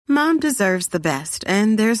Mom deserves the best,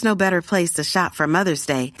 and there's no better place to shop for Mother's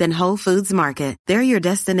Day than Whole Foods Market. They're your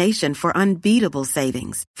destination for unbeatable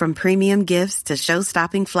savings, from premium gifts to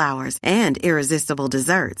show-stopping flowers and irresistible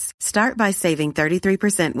desserts. Start by saving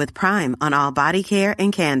 33% with Prime on all body care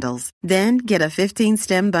and candles. Then get a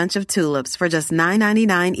 15-stem bunch of tulips for just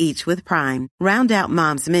 $9.99 each with Prime. Round out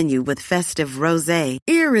Mom's menu with festive rosé,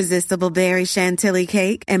 irresistible berry chantilly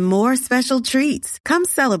cake, and more special treats. Come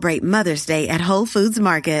celebrate Mother's Day at Whole Foods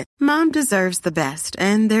Market. Mom deserves the best,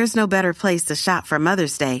 and there's no better place to shop for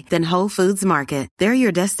Mother's Day than Whole Foods Market. They're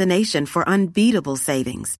your destination for unbeatable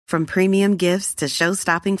savings, from premium gifts to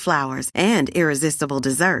show-stopping flowers and irresistible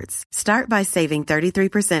desserts. Start by saving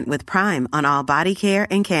 33% with Prime on all body care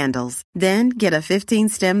and candles. Then get a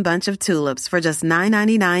 15-stem bunch of tulips for just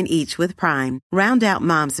 $9.99 each with Prime. Round out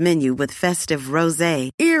Mom's menu with festive rosé,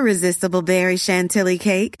 irresistible berry chantilly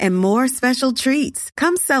cake, and more special treats.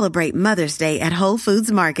 Come celebrate Mother's Day at Whole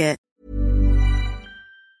Foods Market.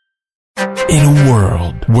 In a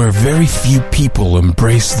world where very few people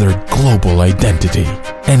embrace their global identity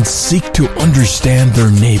and seek to understand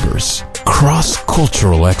their neighbors,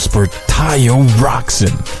 cross-cultural expert Tayo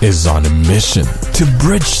Roxon is on a mission to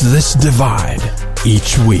bridge this divide.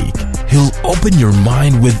 Each week, he'll open your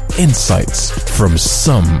mind with insights from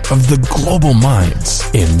some of the global minds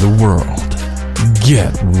in the world.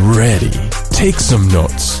 Get ready, take some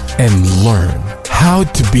notes, and learn how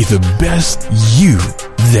to be the best you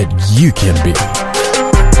that you can be.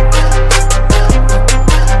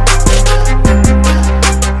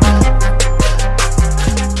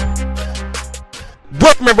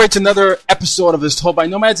 Welcome everybody to another episode of This Told by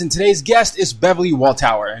Nomads, and today's guest is Beverly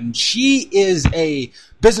Waltower, and she is a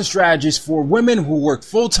business strategist for women who work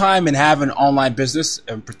full-time and have an online business.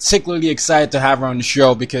 I'm particularly excited to have her on the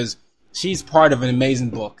show because she's part of an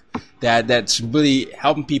amazing book that's really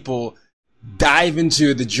helping people dive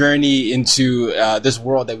into the journey into this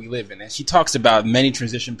world that we live in. And she talks about many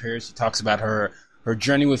transition periods. She talks about her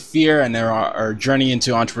journey with fear and her journey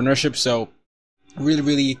into entrepreneurship. So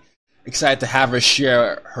really excited to have her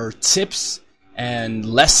share her tips and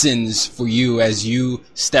lessons for you as you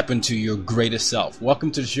step into your greatest self. Welcome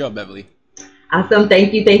to the show, Beverly. Awesome.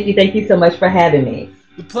 Thank you so much for having me.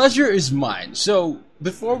 The pleasure is mine. So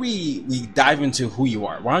before we dive into who you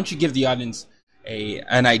are, why don't you give the audience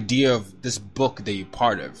an idea of this book that you're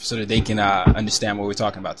part of so that they can understand what we're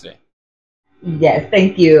talking about today? Yes,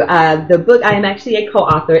 thank you. The book, I am actually a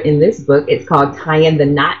co-author in this book. It's called Tying the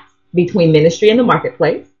Knot Between Ministry and the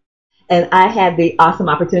Marketplace. And I had the awesome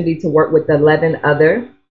opportunity to work with 11 other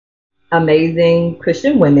amazing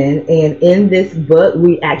Christian women. And in this book,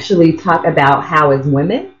 we actually talk about how as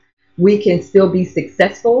women, we can still be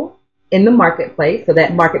successful in the marketplace. So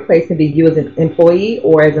that marketplace can be you as an employee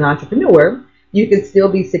or as an entrepreneur. You can still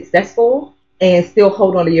be successful and still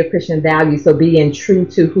hold on to your Christian values. So being true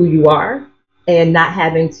to who you are and not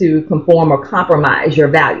having to conform or compromise your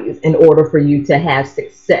values in order for you to have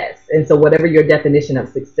success. And so whatever your definition of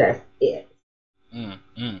success is.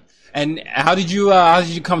 And how did you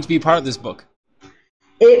come to be part of this book?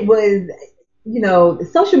 It was,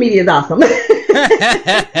 social media is awesome.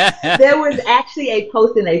 There was actually a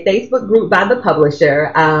post in a Facebook group by the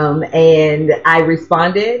publisher, and I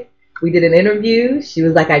responded. We did an interview. She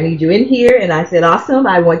was like, I need you in here. And I said, awesome.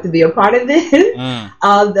 I want to be a part of this.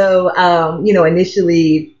 Although,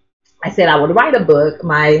 initially I said I would write a book,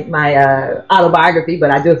 my autobiography, but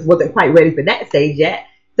I just wasn't quite ready for that stage yet.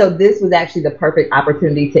 So this was actually the perfect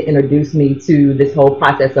opportunity to introduce me to this whole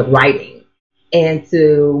process of writing, and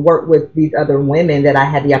to work with these other women that I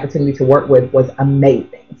had the opportunity to work with was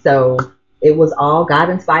amazing. So it was all God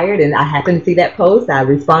inspired, and I happened to see that post. I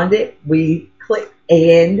responded. We clicked.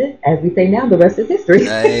 And as we say now, the rest is history.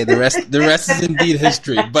 Hey, the rest is indeed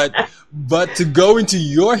history. But to go into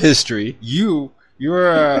your history, you're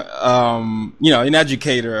an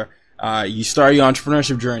educator. You started your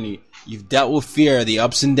entrepreneurship journey. You've dealt with fear, the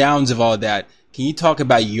ups and downs of all that. Can you talk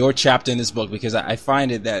about your chapter in this book? Because I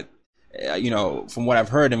find it that, from what I've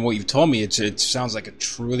heard and what you've told me, it sounds like a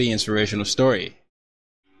truly inspirational story.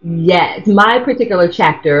 Yes, my particular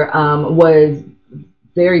chapter was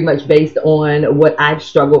very much based on what I've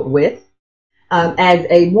struggled with as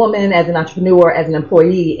a woman, as an entrepreneur, as an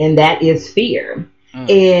employee, and that is fear.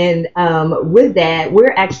 And with that,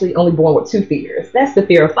 we're actually only born with two fears. That's the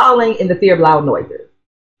fear of falling and the fear of loud noises.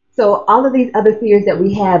 So all of these other fears that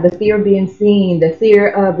we have, the fear of being seen, the fear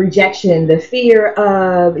of rejection, the fear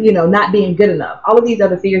of, not being good enough, all of these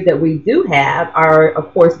other fears that we do have are,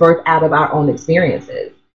 of course, birthed out of our own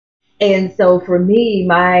experiences. And so for me,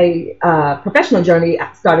 my professional journey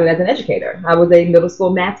started as an educator. I was a middle school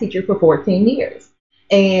math teacher for 14 years.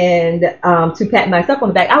 And to pat myself on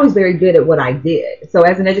the back, I was very good at what I did. So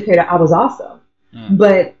as an educator, I was awesome.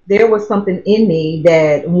 But there was something in me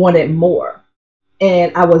that wanted more,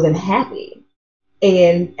 and I wasn't happy.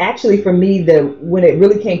 And actually, for me, when it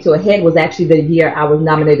really came to a head was actually the year I was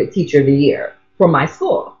nominated Teacher of the Year for my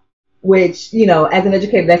school, which, you know, as an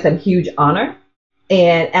educator, that's a huge honor.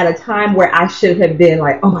 And at a time where I should have been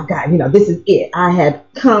like, oh my God, you know, this is it. I have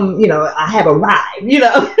come, you know, I have arrived, you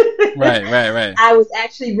know. Right. I was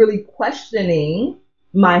actually really questioning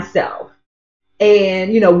myself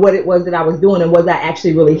and, you know, what it was that I was doing and was I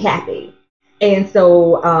actually really happy? And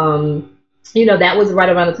so, you know, that was right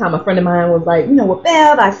around the time a friend of mine was like, you know what,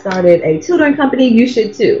 Bev, I started a tutoring company. You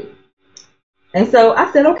should too. And so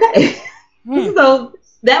I said, okay. So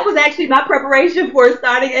that was actually my preparation for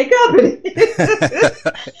starting a company.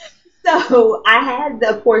 So I had,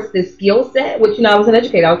 of course, this skill set, which, you know, I was an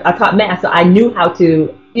educator. I taught math, so I knew how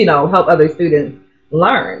to, you know, help other students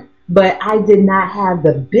learn. But I did not have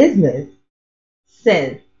the business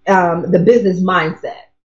sense, the business mindset.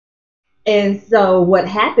 And so what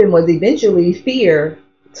happened was eventually fear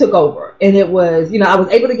took over. And it was, you know, I was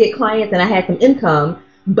able to get clients and I had some income,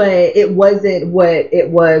 but it wasn't what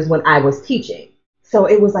it was when I was teaching. So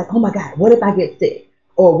it was like, oh my God, what if I get sick?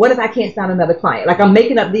 Or what if I can't sign another client? Like I'm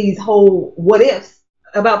making up these whole what ifs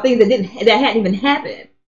about things that hadn't even happened.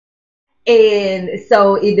 And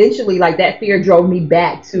so eventually, like that fear drove me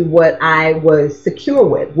back to what I was secure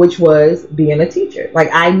with, which was being a teacher. Like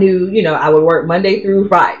I knew, you know, I would work Monday through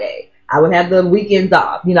Friday. I would have the weekends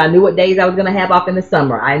off. You know, I knew what days I was going to have off in the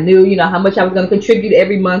summer. I knew, you know, how much I was going to contribute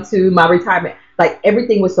every month to my retirement. Like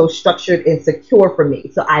everything was so structured and secure for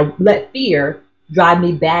me. So I let fear drive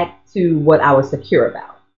me back to what I was secure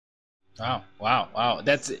about. Wow.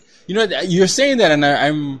 That's, you know, you're saying that, and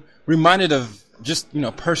I'm reminded of just, you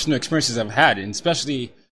know, personal experiences I've had, and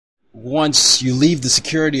especially once you leave the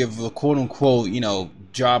security of a quote unquote, you know,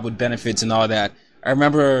 job with benefits and all that. I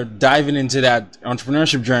remember diving into that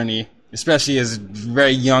entrepreneurship journey, especially as a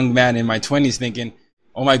very young man in my 20s, thinking,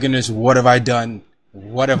 oh my goodness, what have I done?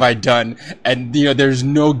 And, you know, there's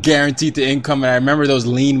no guarantee to income. And I remember those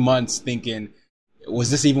lean months thinking,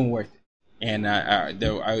 was this even worth it? And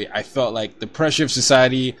I felt like the pressure of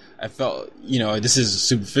society. I felt, you know, this is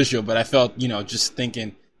superficial, but I felt, you know, just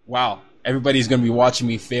thinking, wow, everybody's going to be watching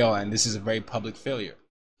me fail, and this is a very public failure.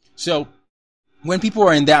 So when people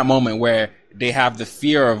are in that moment where they have the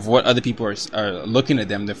fear of what other people are looking at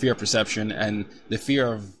them, the fear of perception and the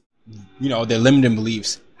fear of, you know, their limiting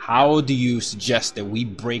beliefs, how do you suggest that we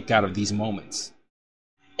break out of these moments?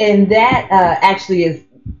 And that actually is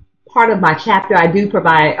part of my chapter. I do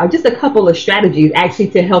provide just a couple of strategies actually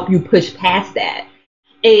to help you push past that.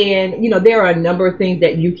 And, you know, there are a number of things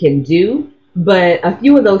that you can do, but a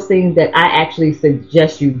few of those things that I actually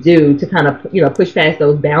suggest you do to kind of, you know, push past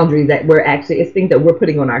those boundaries that it's things that we're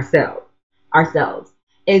putting on ourselves.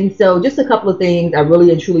 And so just a couple of things I really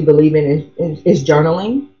and truly believe in is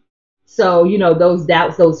journaling. So, you know, those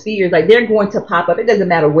doubts, those fears, like they're going to pop up. It doesn't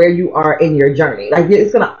matter where you are in your journey. Like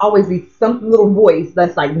it's going to always be some little voice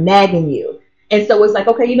that's like nagging you. And so it's like,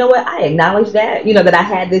 okay, you know what? I acknowledge that, you know, that I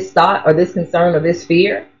had this thought or this concern or this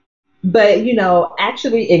fear, but, you know,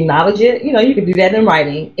 actually acknowledge it. You know, you can do that in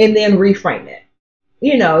writing and then reframe it,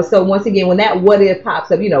 you know. So once again, when that what if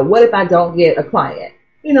pops up, you know, what if I don't get a client?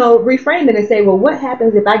 You know, reframe it and say, well, what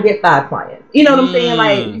happens if I get 5 clients? You know what I'm saying?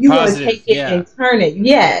 Like, you want to take it and turn it.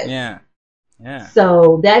 Yes. Yeah.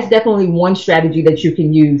 So that's definitely one strategy that you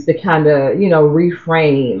can use to kind of, you know,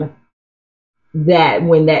 reframe that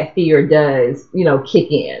when that fear does, you know,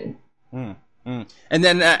 kick in. And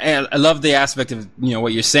then I love the aspect of, you know,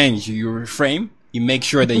 what you're saying. You reframe. You make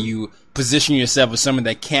sure that you position yourself as someone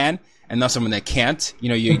that can and not someone that can't. You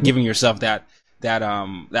know, you're giving yourself that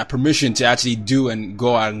permission to actually do and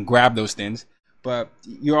go out and grab those things, but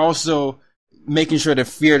you're also making sure that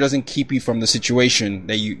fear doesn't keep you from the situation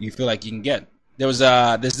that you feel like you can get. There's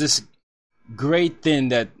this great thing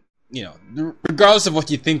that, you know, regardless of what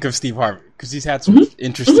you think of Steve Harvey, because he's had some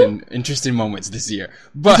interesting moments this year,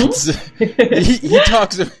 but he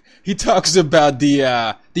talks about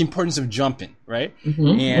the importance of jumping, right?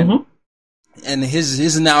 And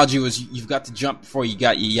his analogy was, you've got to jump before you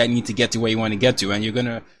need to get to where you want to get to, and you're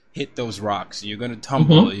gonna hit those rocks, you're gonna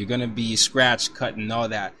tumble, you're gonna be scratched, cut, and all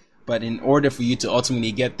that. But in order for you to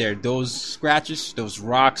ultimately get there, those scratches, those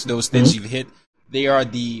rocks, those things you've hit, they are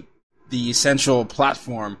the essential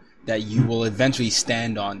platform that you will eventually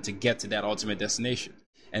stand on to get to that ultimate destination.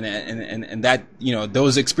 And that, you know,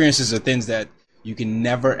 those experiences are things that you can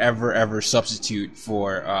never, ever, ever substitute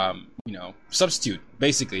for,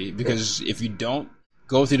 basically, because if you don't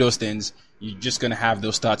go through those things, you're just going to have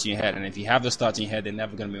those thoughts in your head. And if you have those thoughts in your head, they're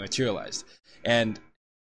never going to be materialized. And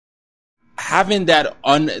having that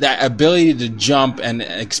ability to jump and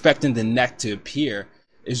expecting the next to appear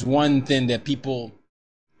is one thing that people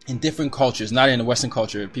in different cultures, not in the Western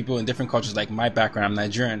culture, people in different cultures like my background, I'm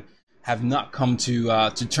Nigerian, have not come to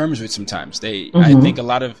terms with sometimes. I think a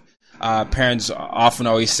lot of parents often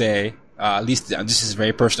always say, at least this is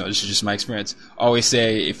very personal, this is just my experience, always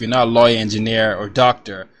say, if you're not a lawyer, engineer, or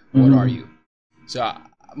doctor, what are you? So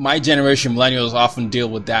my generation, millennials, often deal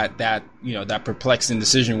with that perplexing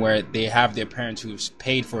decision where they have their parents who've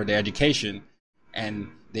paid for their education and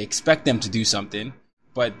they expect them to do something,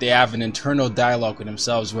 but they have an internal dialogue with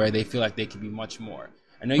themselves where they feel like they can be much more.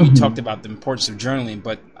 I know you talked about the importance of journaling,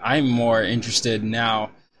 but I'm more interested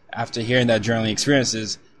now, after hearing that journaling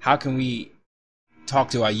experiences, how can we talk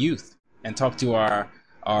to our youth and talk to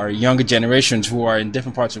our younger generations who are in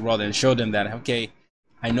different parts of the world and show them that, okay,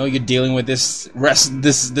 I know you're dealing with this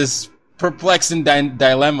perplexing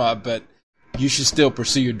dilemma, but you should still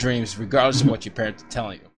pursue your dreams regardless of what your parents are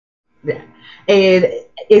telling you. Yeah. And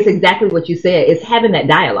it's exactly what you said. It's having that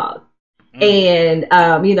dialogue. And,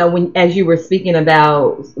 when, as you were speaking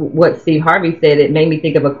about what Steve Harvey said, it made me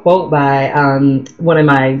think of a quote by one of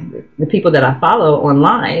the people that I follow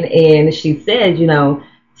online. And she said,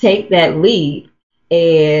 take that leap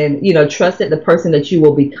and, trust that the person that you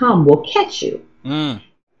will become will catch you.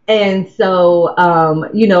 And so,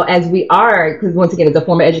 as we are, because once again, as a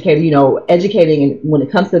former educator, educating when it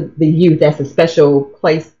comes to the youth, that's a special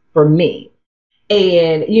place for me.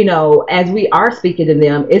 And, as we are speaking to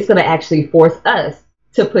them, it's going to actually force us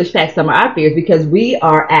to push back some of our fears because we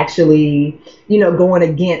are actually, going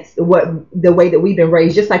against the way that we've been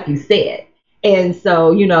raised, just like you said. And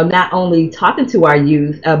so, not only talking to our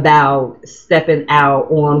youth about stepping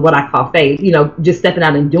out on what I call faith, just stepping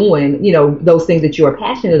out and doing, those things that you are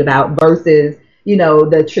passionate about versus,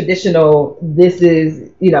 the traditional, this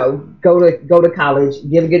is, go to college,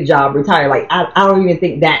 get a good job, retire. Like, I don't even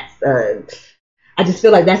think that's, I just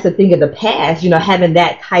feel like that's a thing of the past, having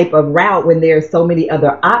that type of route when there's so many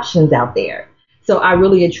other options out there. So I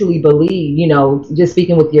really and truly believe, just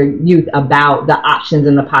speaking with your youth about the options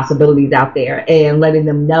and the possibilities out there and letting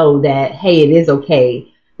them know that, hey, it is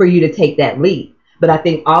okay for you to take that leap. But I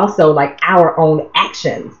think also like our own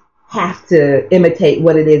actions have to imitate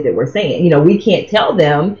what it is that we're saying. We can't tell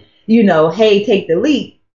them, hey, take the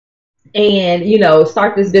leap and,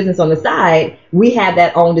 start this business on the side. We have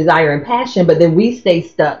that own desire and passion, but then we stay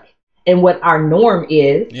stuck in what our norm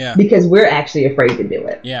is because we're actually afraid to do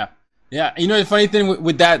it. Yeah. Yeah. The funny thing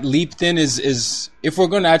with that leap thing is if we're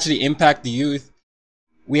going to actually impact the youth,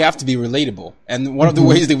 we have to be relatable. And one of the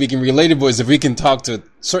ways that we can be relatable is if we can talk to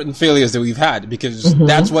certain failures that we've had, because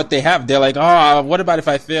that's what they have. They're like, oh, what about if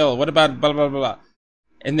I fail? What about blah, blah, blah, blah.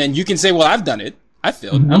 And then you can say, well, I've done it. I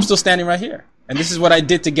failed. I'm still standing right here. And this is what I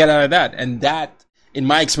did to get out of that. And that, in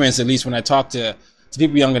my experience, at least when I talk to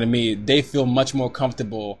people younger than me, they feel much more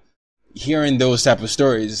comfortable hearing those type of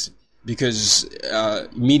stories because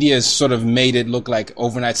media has sort of made it look like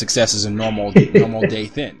overnight success is a normal day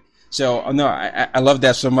thing. So no, I love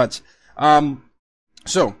that so much.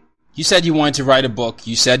 So you said you wanted to write a book.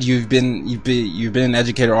 You said you've been an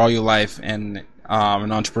educator all your life and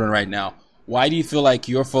an entrepreneur right now. Why do you feel like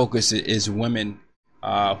your focus is women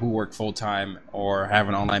who work full time or have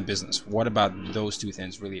an online business? What about those two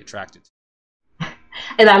things really attracted you?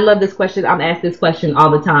 And I love this question. I'm asked this question all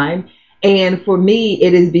the time. And for me,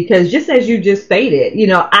 it is because just as you just stated,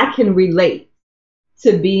 I can relate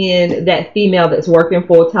to being that female that's working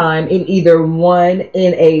full time in either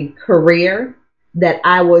in a career that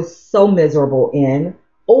I was so miserable in,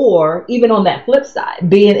 or even on that flip side,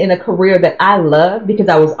 being in a career that I love because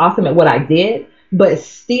I was awesome at what I did, but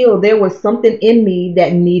still there was something in me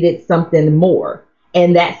that needed something more.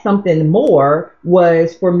 And that something more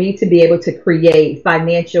was for me to be able to create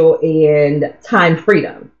financial and time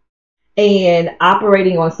freedom. And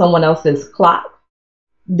operating on someone else's clock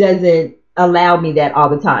doesn't allow me that all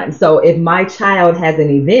the time. So if my child has an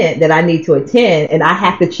event that I need to attend and I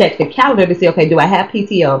have to check the calendar to say, okay, do I have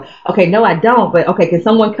PTO? Okay, no, I don't. But okay, can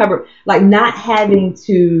someone cover, like not having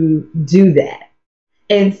to do that.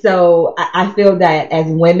 And so I feel that as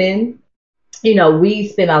women, we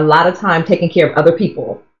spend a lot of time taking care of other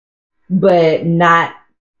people, but not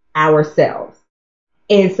ourselves.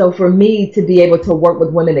 And so for me to be able to work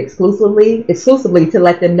with women exclusively to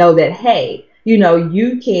let them know that, hey,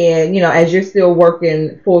 you can, as you're still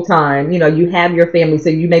working full time, you have your family. So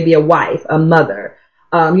you may be a wife, a mother,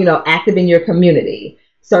 active in your community,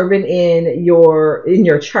 serving in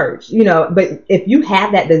your church, but if you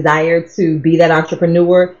have that desire to be that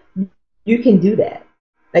entrepreneur, you can do that.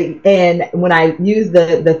 Like, and when I use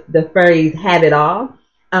the phrase "have it all,"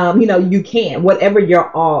 you can, whatever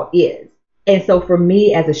your all is. And so for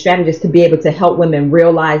me as a strategist to be able to help women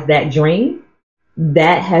realize that dream,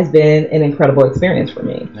 that has been an incredible experience for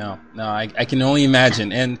me. No, I can only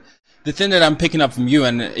imagine. And the thing that I'm picking up from you,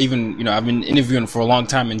 and even, I've been interviewing for a long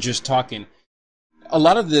time and just talking, a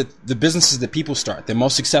lot of the businesses that people start, the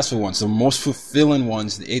most successful ones, the most fulfilling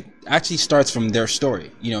ones, it actually starts from their story.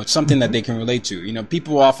 It's something that they can relate to.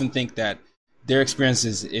 People often think that their experience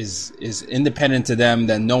is independent to them,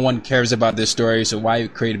 that no one cares about their story, so why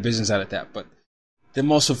create a business out of that? But the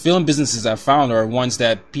most fulfilling businesses I've found are ones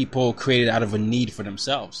that people created out of a need for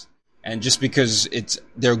themselves. And just because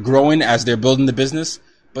they're growing as they're building the business,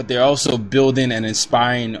 but they're also building and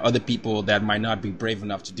inspiring other people that might not be brave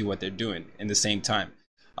enough to do what they're doing in the same time.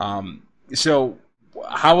 So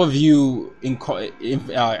how have you,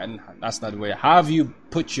 that's not the way, how have you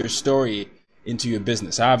put your story into your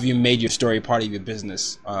business? How have you made your story part of your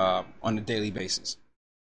business on a daily basis?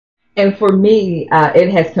 And for me,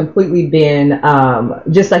 it has completely been,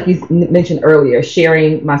 just like you mentioned earlier,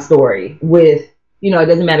 sharing my story with, it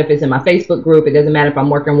doesn't matter if it's in my Facebook group. It doesn't matter if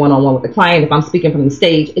I'm working one-on-one with a client, if I'm speaking from the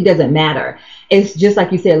stage, it doesn't matter. It's just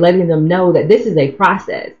like you said, letting them know that this is a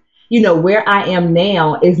process. Where I am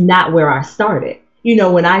now is not where I started.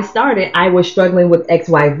 When I started, I was struggling with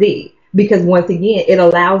XYZ. Because once again, it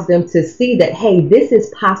allows them to see that, hey, this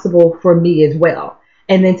is possible for me as well.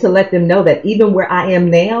 And then to let them know that even where I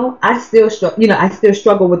am now, I still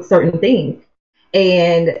struggle with certain things.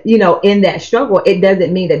 And, in that struggle, it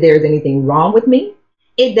doesn't mean that there's anything wrong with me.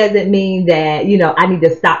 It doesn't mean that, I need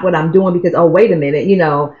to stop what I'm doing because, oh, wait a minute,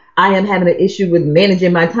 I am having an issue with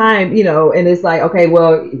managing my time, and it's like, okay,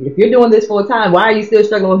 well, if you're doing this full time, why are you still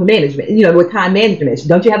struggling with management, with time management?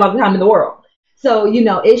 Don't you have all the time in the world? So,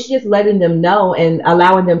 it's just letting them know and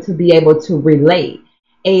allowing them to be able to relate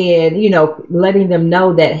and, letting them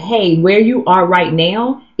know that, hey, where you are right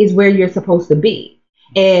now is where you're supposed to be.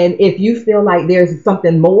 And if you feel like there's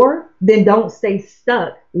something more, then don't stay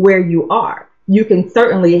stuck where you are. You can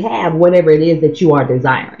certainly have whatever it is that you are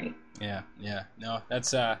desiring. Yeah. No,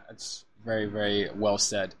 that's very, very well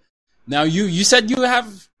said. Now, you said you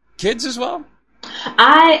have kids as well?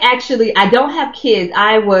 I don't have kids.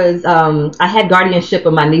 I had guardianship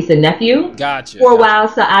of my niece and nephew. Gotcha. For a while,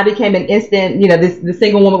 so I became an instant, the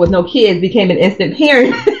single woman with no kids became an instant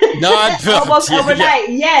parent. No, almost overnight.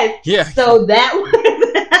 Yeah. Yes. So that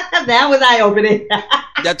was eye-opening.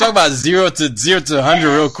 Yeah, talk about 0 to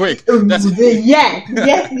 100 real quick. Yes.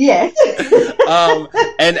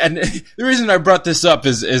 And the reason I brought this up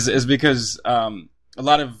is because a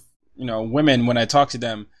lot of women, when I talk to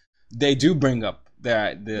them, they do bring up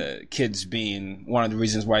that the kids being one of the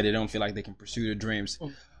reasons why they don't feel like they can pursue their dreams.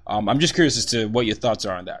 I'm just curious as to what your thoughts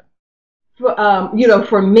are on that.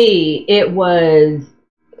 For me, it was,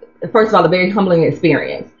 first of all, a very humbling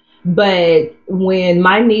experience. But when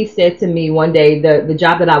my niece said to me one day, the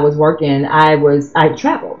job that I was working, I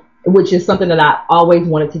traveled, which is something that I always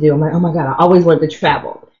wanted to do. I'm like, oh my God, I always wanted to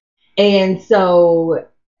travel. And so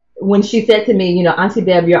when she said to me, Auntie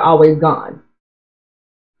Bev, you're always gone.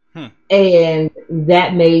 And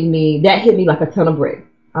that hit me like a ton of bricks.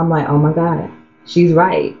 I'm like, oh my God, she's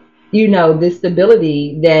right. This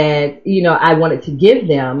stability that, I wanted to give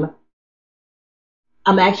them,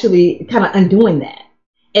 I'm actually kind of undoing that.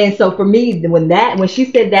 And so for me, when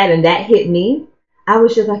she said that and that hit me, I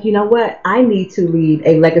was just like, you know what? I need to leave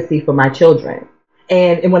a legacy for my children.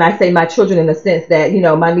 And when I say my children in the sense that,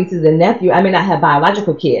 my nieces and nephews, I may not have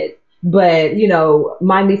biological kids, but,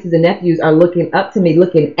 my nieces and nephews are looking up to me,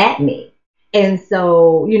 looking at me. And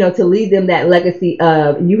so, to leave them that legacy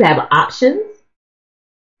of you have options,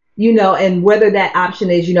 and whether that option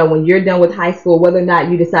is, when you're done with high school, whether or not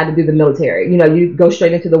you decide to do the military, you go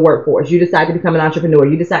straight into the workforce, you decide to become an entrepreneur,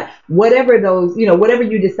 you decide whatever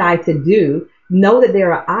you decide to do, know that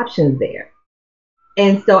there are options there.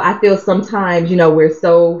 And so I feel sometimes,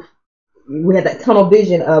 we have that tunnel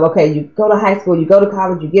vision of, okay, you go to high school, you go to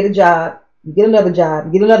college, you get a job, you get another job,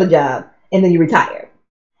 you get another job, and then you retire.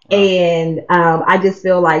 Wow. And I just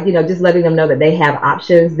feel like, just letting them know that they have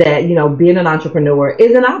options, that, being an entrepreneur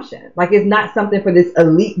is an option. Like, it's not something for this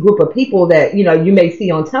elite group of people that, you may see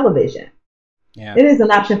on television. Yeah. It is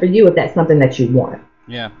an option for you if that's something that you want.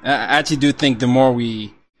 Yeah. I actually do think the more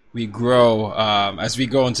we grow, as we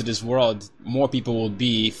go into this world, more people will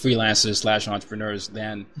be freelancers / entrepreneurs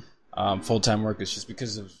than full-time workers, just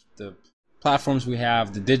because of the platforms we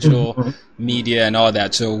have, the digital media and all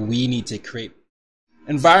that. So we need to create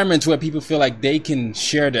environments where people feel like they can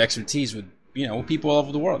share their expertise with, with people all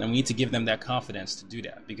over the world. And we need to give them that confidence to do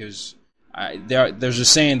that, because there's a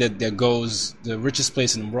saying that the richest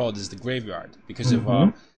place in the world is the graveyard because of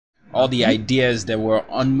all the ideas that were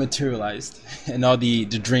unmaterialized and all the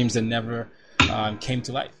dreams that never came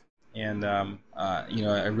to life. And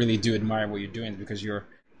I really do admire what you're doing because you're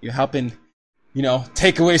helping,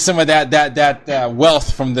 take away some of that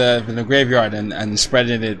wealth from the graveyard and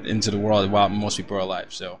spreading it into the world while most people are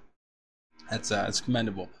alive. So that's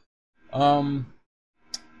commendable. The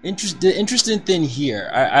interesting thing here,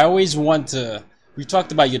 I always want to. We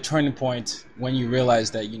talked about your turning point when you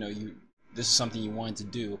realized that this is something you wanted to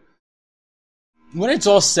do. When it's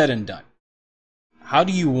all said and done, how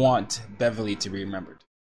do you want Beverly to be remembered?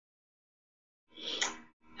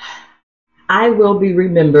 I will be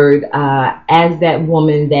remembered as that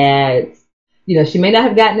woman that, she may not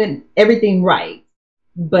have gotten everything right,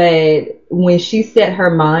 but when she set her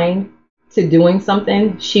mind to doing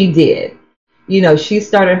something, she did. She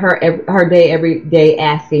started her day every day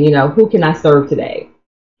asking, who can I serve today?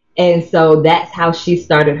 And so that's how she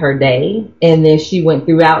started her day. And then she went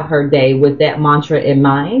throughout her day with that mantra in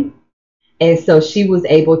mind. And so she was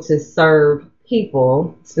able to serve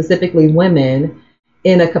people, specifically women,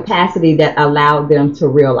 in a capacity that allowed them to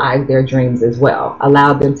realize their dreams as well,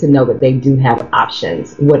 allowed them to know that they do have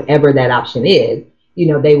options, whatever that option is.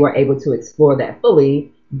 They were able to explore that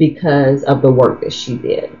fully because of the work that she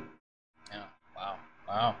did.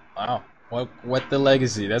 Yeah. Wow. What the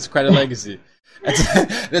legacy? That's quite a legacy.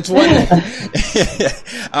 That's one.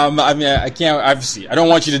 I can't. Obviously, I don't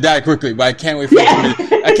want you to die quickly, but I can't wait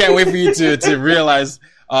for you to realize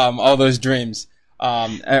all those dreams. All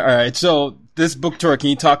right. So this book tour. Can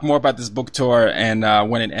you talk more about this book tour and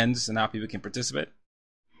when it ends and how people can participate?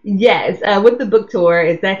 Yes, with the book tour,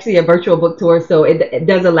 it's actually a virtual book tour, so it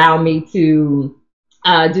does allow me to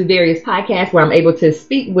do various podcasts where I'm able to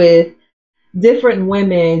speak with different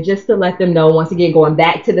women just to let them know, once again, going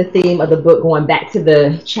back to the theme of the book, going back to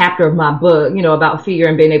the chapter of my book, about fear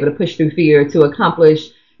and being able to push through fear to accomplish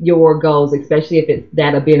your goals, especially if it's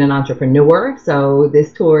that of being an entrepreneur. So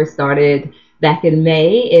this tour started back in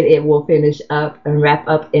May, and it will finish up and wrap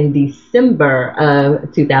up in December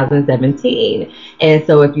of 2017. And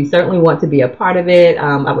so if you certainly want to be a part of it,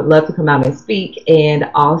 I would love to come out and speak.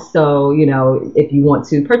 And also, if you want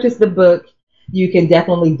to purchase the book, you can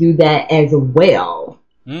definitely do that as well.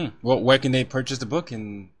 Well, where can they purchase the book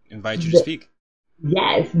and invite you to speak?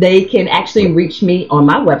 Yes, they can actually reach me on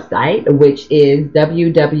my website, which is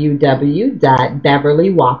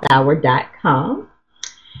www.beverlywalthour.com.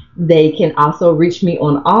 They can also reach me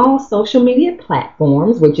on all social media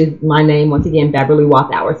platforms, which is my name, once again, Beverly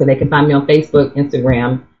Walthour. So they can find me on Facebook,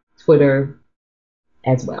 Instagram, Twitter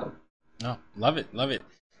as well. Oh, love it.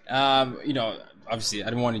 Obviously, I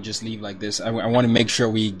don't want to just leave like this. I want to make sure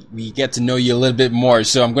we get to know you a little bit more.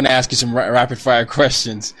 So I'm going to ask you some rapid fire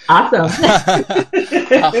questions. Awesome.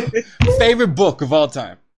 Favorite book of all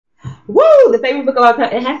time? Woo! The favorite book of all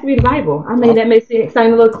time. It has to be the Bible. I mean, that may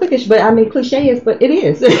sound a little cliquish, but cliche-ish, but it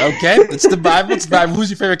is. Okay, it's the Bible. It's the Bible.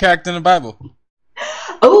 Who's your favorite character in the Bible?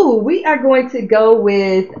 Oh, we are going to go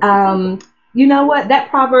with, you know what?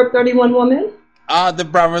 That Proverb 31 woman. The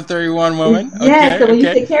Proverb 31 woman? Yeah, so when you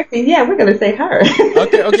say character, we're going to say her.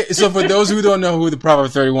 Okay. So for those who don't know who the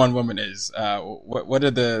Proverb 31 woman is, what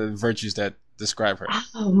are the virtues that describe her?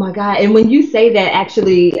 Oh my God. And when you say that,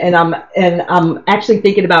 actually, and I'm actually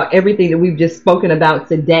thinking about everything that we've just spoken about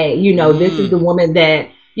today. This is the woman that,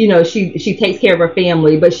 she takes care of her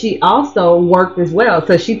family, but she also worked as well.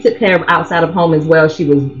 So she took care of outside of home as well. She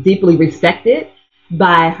was deeply respected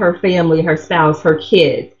by her family, her spouse, her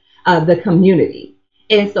kids, the community.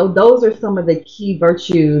 And so those are some of the key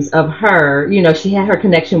virtues of her. She had her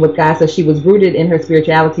connection with God, so she was rooted in her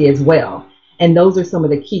spirituality as well. And those are some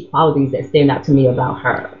of the key qualities that stand out to me about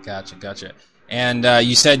her. Gotcha. And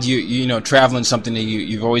you said traveling, something that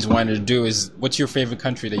you've always wanted to do. What's your favorite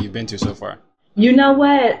country that you've been to so far? You know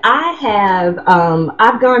what? I have,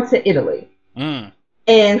 I've gone to Italy.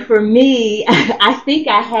 And for me, I think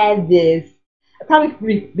I had this,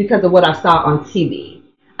 probably because of what I saw on TV,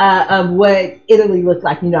 of what Italy looked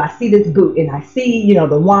like. I see this boot and I see,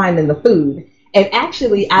 the wine and the food. And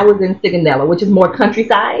actually, I was in Sigonella, which is more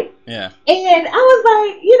countryside. Yeah. And I was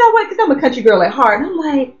like, you know what? Because I'm a country girl at heart. And I'm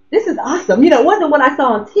like, this is awesome. It wasn't what I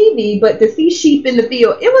saw on TV, but to see sheep in the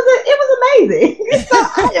field, it was amazing. So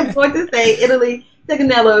I am going to say Italy,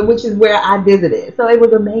 Sigonella, which is where I visited. So it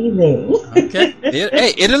was amazing. Okay.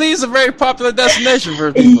 Hey, Italy is a very popular destination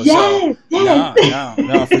for people. Yes.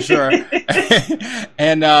 No, for sure.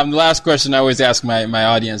 And the last question I always ask my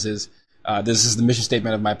audience is, this is the mission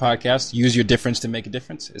statement of my podcast. Use your difference to make a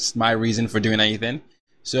difference. It's my reason for doing anything.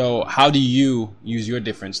 So how do you use your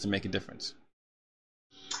difference to make a difference?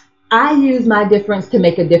 I use my difference to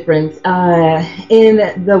make a difference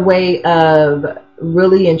in the way of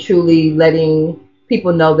really and truly letting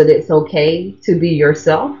people know that it's okay to be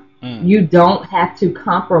yourself. You don't have to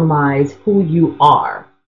compromise who you are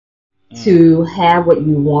to have what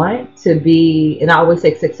you want, to be, and I always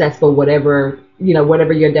say successful, whatever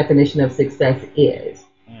your definition of success is.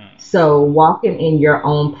 So walking in your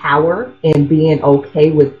own power and being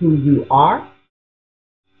okay with who you are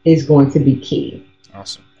is going to be key.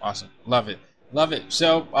 Awesome. Love it.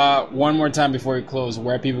 So one more time before we close,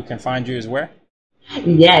 where people can find you is where?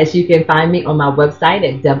 Yes, you can find me on my website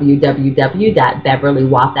at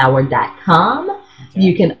www.beverlywalthour.com. Okay.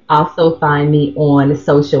 You can also find me on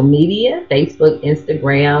social media, Facebook,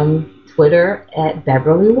 Instagram, Twitter at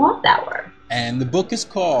Beverly Walthour. And the book is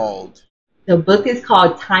called? The book is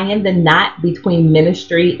called Tying the Knot Between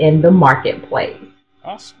Ministry and the Marketplace.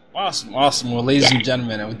 Awesome. Well, ladies and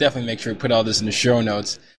gentlemen, I will definitely make sure to put all this in the show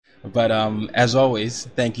notes. But as always,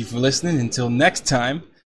 thank you for listening. Until next time,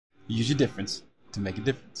 use your difference to make a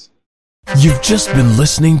difference. You've just been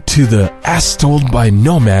listening to the As Told by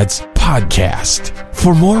Nomads podcast.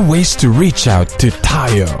 For more ways to reach out to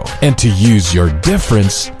Tayo and to use your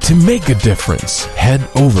difference to make a difference, head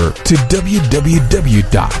over to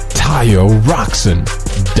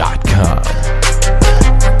www.tayoroxen.com.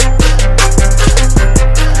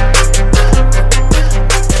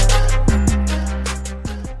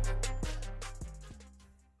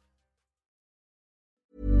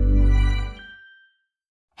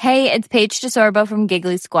 Hey, it's Paige DeSorbo from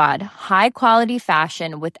Giggly Squad. High quality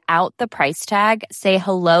fashion without the price tag. Say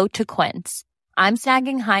hello to Quince. I'm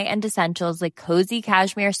snagging high-end essentials like cozy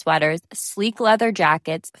cashmere sweaters, sleek leather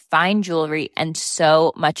jackets, fine jewelry, and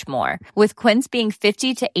so much more. With Quince being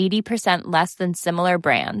 50 to 80% less than similar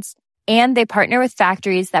brands. And they partner with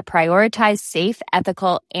factories that prioritize safe,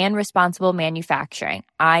 ethical, and responsible manufacturing.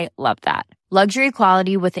 I love that. Luxury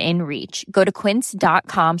quality within reach. Go to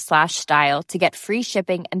quince.com/style to get free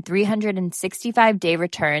shipping and 365-day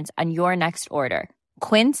returns on your next order.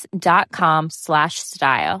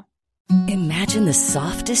 Quince.com/style. Imagine the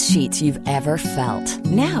softest sheets you've ever felt.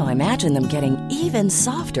 Now imagine them getting even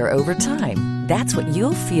softer over time. That's what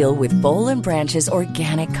you'll feel with Boll & Branch's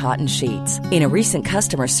organic cotton sheets. In a recent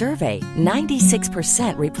customer survey,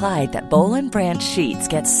 96% replied that Boll & Branch sheets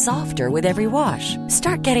get softer with every wash.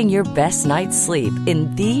 Start getting your best night's sleep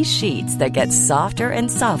in these sheets that get softer and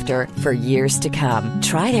softer for years to come.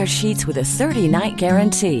 Try their sheets with a 30-night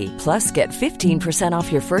guarantee. Plus, get 15% off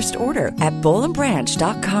your first order at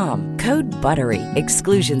bollandbranch.com. Code BUTTERY.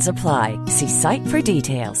 Exclusions apply. See site for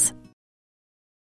details.